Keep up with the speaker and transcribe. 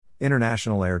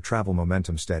International air travel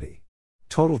momentum steady.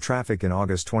 Total traffic in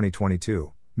August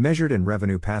 2022, measured in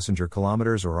revenue passenger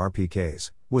kilometers or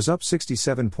RPKs, was up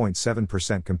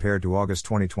 67.7% compared to August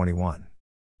 2021.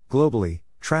 Globally,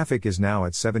 traffic is now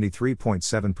at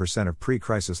 73.7% of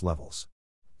pre-crisis levels.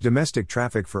 Domestic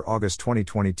traffic for August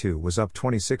 2022 was up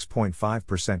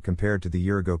 26.5% compared to the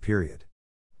year-ago period.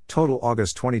 Total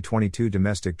August 2022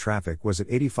 domestic traffic was at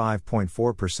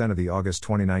 85.4% of the August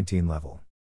 2019 level.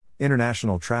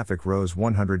 International traffic rose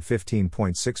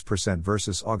 115.6%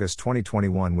 versus August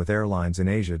 2021, with airlines in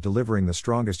Asia delivering the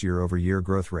strongest year-over-year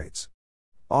growth rates.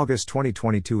 August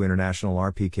 2022 international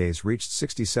RPKs reached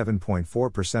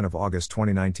 67.4% of August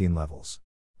 2019 levels.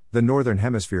 The Northern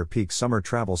Hemisphere peak summer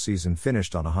travel season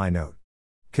finished on a high note.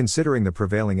 Considering the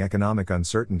prevailing economic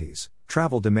uncertainties,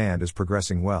 travel demand is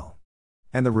progressing well.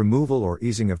 And the removal or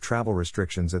easing of travel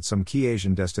restrictions at some key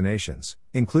Asian destinations,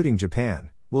 including Japan,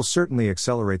 will certainly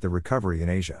accelerate the recovery in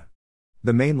Asia.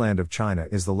 The mainland of China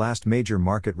is the last major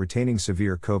market retaining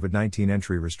severe COVID-19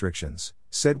 entry restrictions,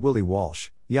 said Willie Walsh,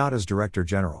 IATA's Director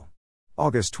General.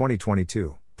 August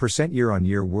 2022, %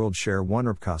 year-on-year world share 1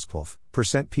 RPKSPLF, %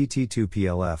 PT2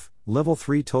 PLF, Level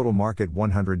 3 total market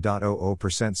 100.00%,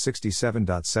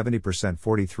 67.70%,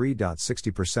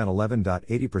 43.60%,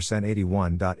 11.80%,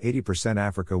 81.80%,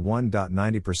 Africa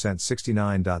 1.90%,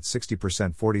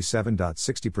 69.60%,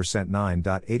 47.60%,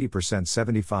 9.80%,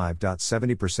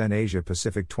 75.70%, Asia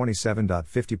Pacific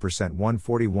 27.50%,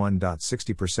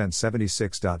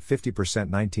 141.60%, 76.50%,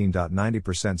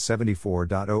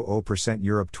 19.90%, 74.00%,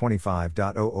 Europe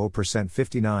 25.00%,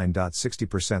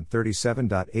 59.60%,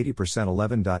 37.80%,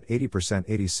 11.80%,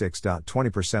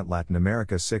 86.20%, Latin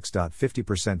America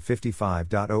 6.50%,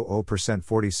 55.00%,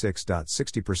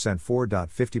 46.60%,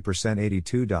 4.50%,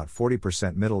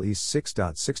 82.40%, Middle East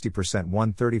 6.60%,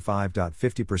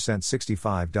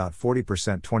 135.50%,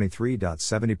 65.40%,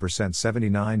 23.70%,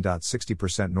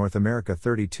 79.60%, North America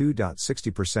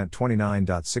 32.60%,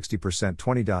 29.60%,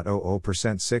 20.00%,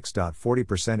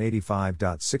 6.40%,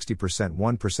 85.60%,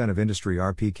 1% of industry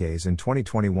RPKs in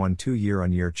 2021, 2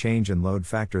 year-on-year change in load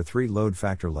factor, 3 load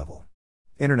factor level.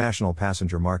 International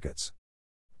passenger markets.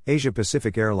 Asia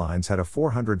Pacific Airlines had a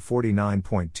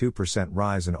 449.2%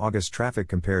 rise in August traffic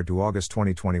compared to August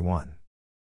 2021.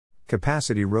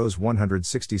 Capacity rose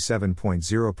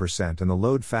 167.0% and the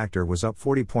load factor was up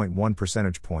 40.1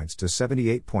 percentage points to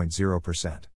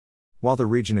 78.0%. While the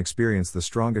region experienced the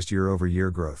strongest year-over-year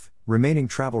growth, remaining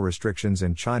travel restrictions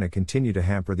in China continue to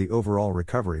hamper the overall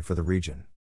recovery for the region.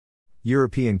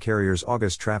 European carriers'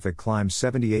 August traffic climbed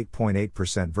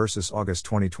 78.8% versus August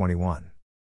 2021.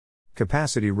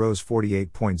 Capacity rose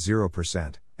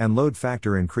 48.0%, and load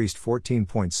factor increased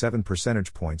 14.7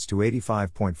 percentage points to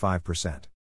 85.5%.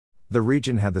 The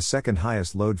region had the second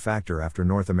highest load factor after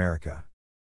North America.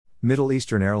 Middle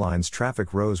Eastern Airlines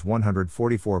traffic rose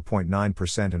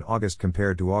 144.9% in August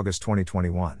compared to August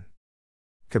 2021.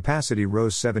 Capacity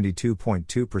rose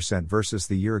 72.2% versus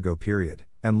the year-ago period,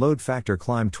 and load factor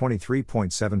climbed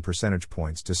 23.7 percentage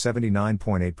points to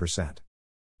 79.8%.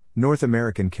 North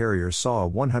American carriers saw a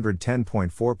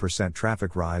 110.4%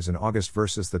 traffic rise in August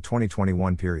versus the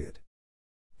 2021 period.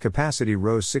 Capacity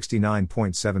rose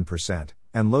 69.7%,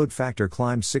 and load factor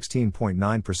climbed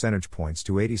 16.9 percentage points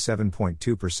to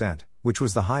 87.2%, which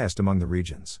was the highest among the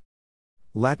regions.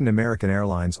 Latin American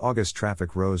Airlines August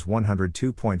traffic rose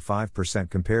 102.5%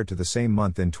 compared to the same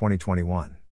month in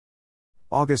 2021.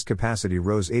 August capacity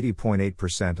rose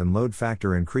 80.8% and load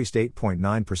factor increased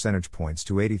 8.9 percentage points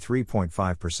to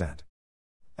 83.5%.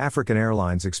 African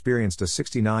Airlines experienced a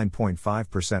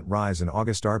 69.5% rise in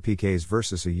August RPKs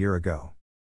versus a year ago.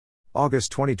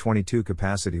 August 2022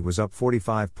 capacity was up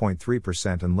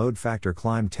 45.3% and load factor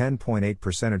climbed 10.8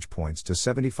 percentage points to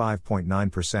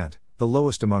 75.9%, the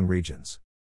lowest among regions.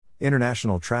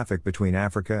 International traffic between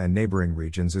Africa and neighboring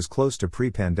regions is close to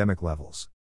pre-pandemic levels.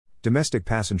 Domestic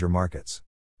passenger markets.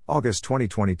 August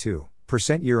 2022,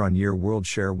 % year-on-year world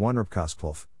share 1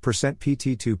 RPKSPLF, %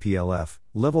 PT2 PLF,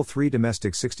 Level 3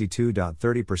 domestic 62.30%,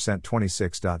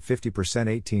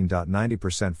 26.50%,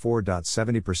 18.90%,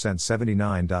 4.70%,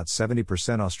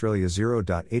 79.70%, Australia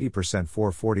 0.80%,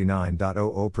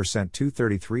 449.00%,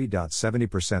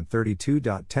 233.70%,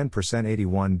 32.10%,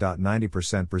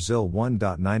 81.90%, Brazil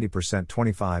 1.90%,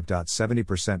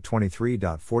 25.70%,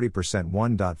 23.40%,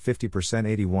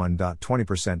 1.50%,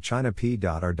 81.20%, China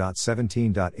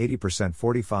P.R.17.80%,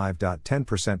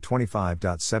 45.10%,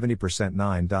 25.70%, 70%,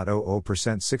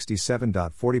 9.00%,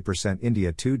 67.40%,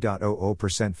 India 2.00%,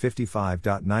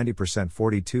 55.90%,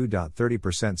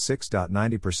 42.30%,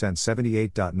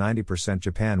 6.90%, 78.90%,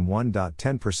 Japan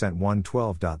 1.10%,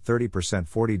 112.30%,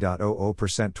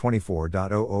 40.00%,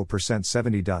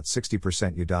 24.00%,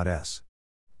 70.60%, U.S.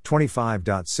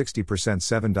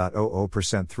 25.60%,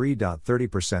 7.00%,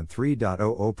 3.30%,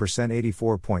 3.00%,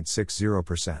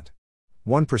 84.60%.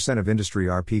 1% of industry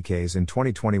RPKs in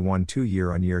 2021 2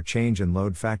 year-on-year change in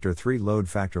load factor 3 load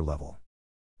factor level.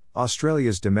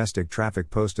 Australia's domestic traffic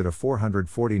posted a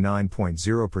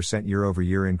 449.0%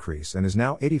 year-over-year increase and is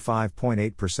now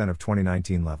 85.8% of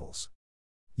 2019 levels.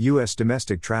 U.S.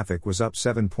 domestic traffic was up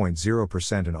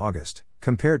 7.0% in August,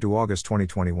 compared to August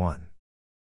 2021.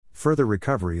 Further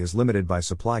recovery is limited by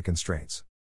supply constraints.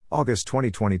 August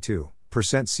 2022,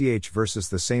 %CH versus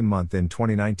the same month in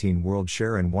 2019 world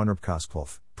share in 1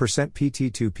 RPKSPLF,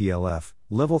 %PT2 PLF,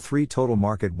 level 3 total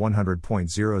market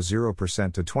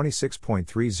 100.00% to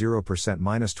 26.30%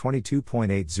 minus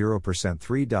 22.80%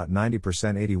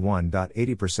 3.90%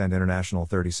 81.80% international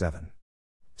 37.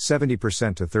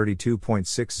 70% to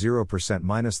 32.60%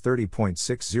 minus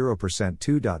 30.60%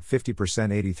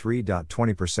 2.50%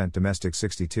 83.20% domestic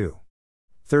 62.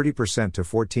 30% to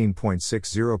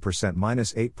 14.60%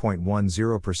 minus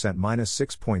 8.10% minus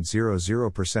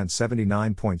 6.00%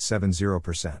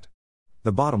 79.70%.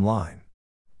 The bottom line.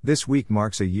 This week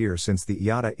marks a year since the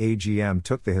IATA AGM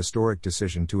took the historic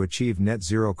decision to achieve net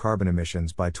zero carbon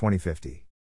emissions by 2050.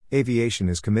 Aviation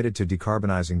is committed to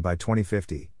decarbonizing by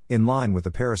 2050, in line with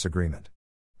the Paris Agreement.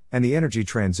 And the energy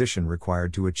transition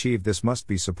required to achieve this must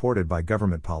be supported by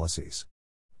government policies.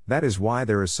 That is why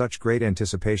there is such great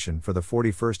anticipation for the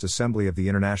 41st Assembly of the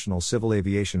International Civil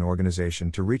Aviation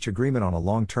Organization to reach agreement on a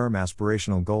long-term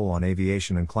aspirational goal on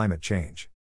aviation and climate change.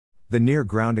 The near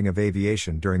grounding of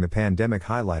aviation during the pandemic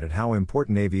highlighted how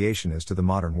important aviation is to the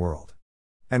modern world.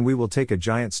 And we will take a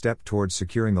giant step towards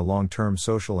securing the long-term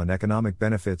social and economic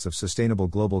benefits of sustainable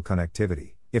global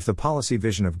connectivity, if the policy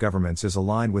vision of governments is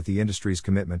aligned with the industry's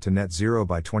commitment to net zero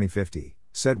by 2050,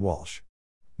 said Walsh.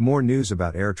 More news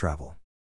about air travel.